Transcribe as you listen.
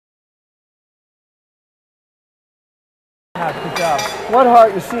Good job. What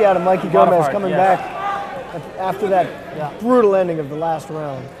heart you see out of Mikey Gomez heart, coming yes. back after that brutal ending of the last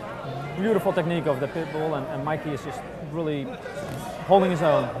round. Beautiful technique of the pit bull, and Mikey is just really holding his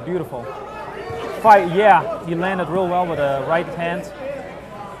own. Beautiful. Fight, yeah, he landed real well with a right hand.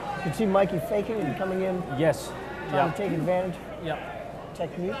 You can see Mikey faking and coming in. Yes. Trying to take advantage. Yeah.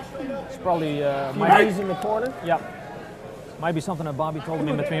 Technique. It's probably knees in the corner. Yeah. Might be something that Bobby told him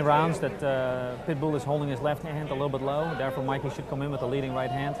in between rounds, that Pitbull is holding his left hand a little bit low. Therefore, Mikey should come in with a leading right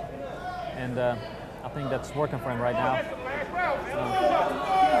hand. And I think that's working for him right now.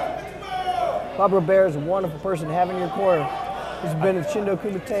 Bob Robert is a wonderful person to have in your corner. He's been with Shindo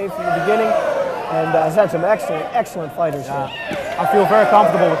Kumite from the beginning and has had some excellent fighters here. I feel very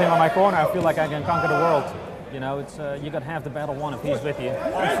comfortable with him on my corner. I feel like I can conquer the world. You know, it's you got half the battle won if he's with you.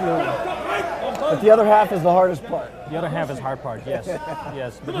 Absolutely. But the other half is the hardest part. The other half is the hard part, yes.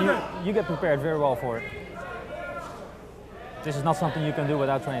 Yes, but you get prepared very well for it. This is not something you can do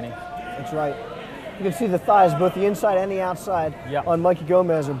without training. That's right. You can see the thighs, both the inside and the outside, on Mikey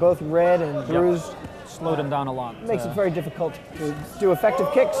Gomez are both red and bruised. Slowed him down a lot. It makes it very difficult to do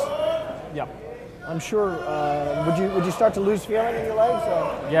effective kicks. Yeah. I'm sure. Would you start to lose feeling in your legs?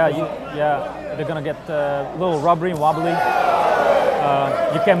 Yeah. They're gonna get a little rubbery and wobbly.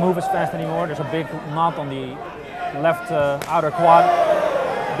 You can't move as fast anymore. There's a big knot on the left outer quad.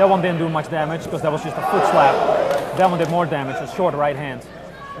 That one didn't do much damage because that was just a foot slap. That one did more damage. A short right hand.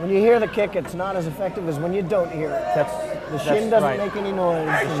 When you hear the kick, it's not as effective as when you don't hear it. The shin doesn't make any noise.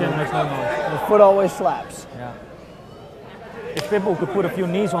 The shin makes no noise. The foot always slaps. Yeah. If Pitbull could put a few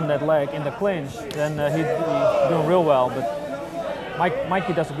knees on that leg in the clinch, then he'd be doing real well. But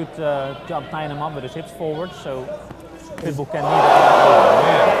Mikey does a good job tying him up with his hips forward, so Pitbull can knee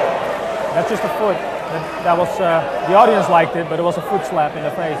it. That's just a foot. That was the audience liked it, but it was a foot slap in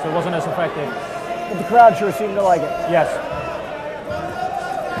the face, so it wasn't as effective. But the crowd sure seemed to like it. Yes.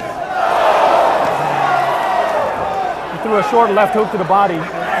 He threw a short left hook to the body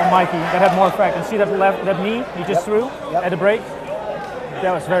on Mikey that had more effect. And see that knee he just threw at the break?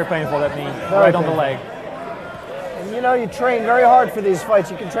 That was very painful, that knee, right on the leg. And you know, you train very hard for these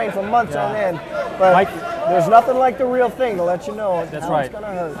fights. You can train for months on end, but there's nothing like the real thing to let you know how it's going to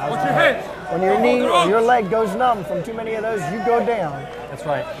hurt. What's your head? When your knee or your leg goes numb from too many of those, you go down. That's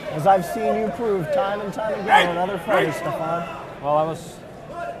right. As I've seen you prove time and time again on other fighters, Stefan. Well,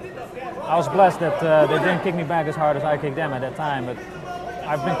 I was blessed that they didn't kick me back as hard as I kicked them at that time, but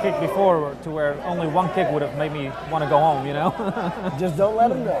I've been kicked before to where only one kick would have made me want to go home, you know? Just don't let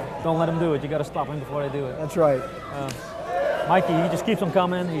them go. Don't let them do it. You got to stop them before they do it. That's right. Mikey, he just keeps on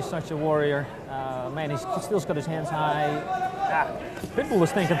coming. He's such a warrior. Man, he's still's got his hands high. Pitbull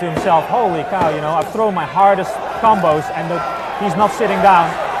was thinking to himself, holy cow, you know, I've thrown my hardest combos and he's not sitting down.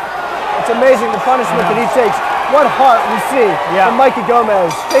 It's amazing the punishment that he takes. What heart we see from Mikey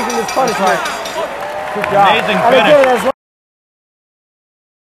Gomez taking this punishment. Good job. Amazing finish.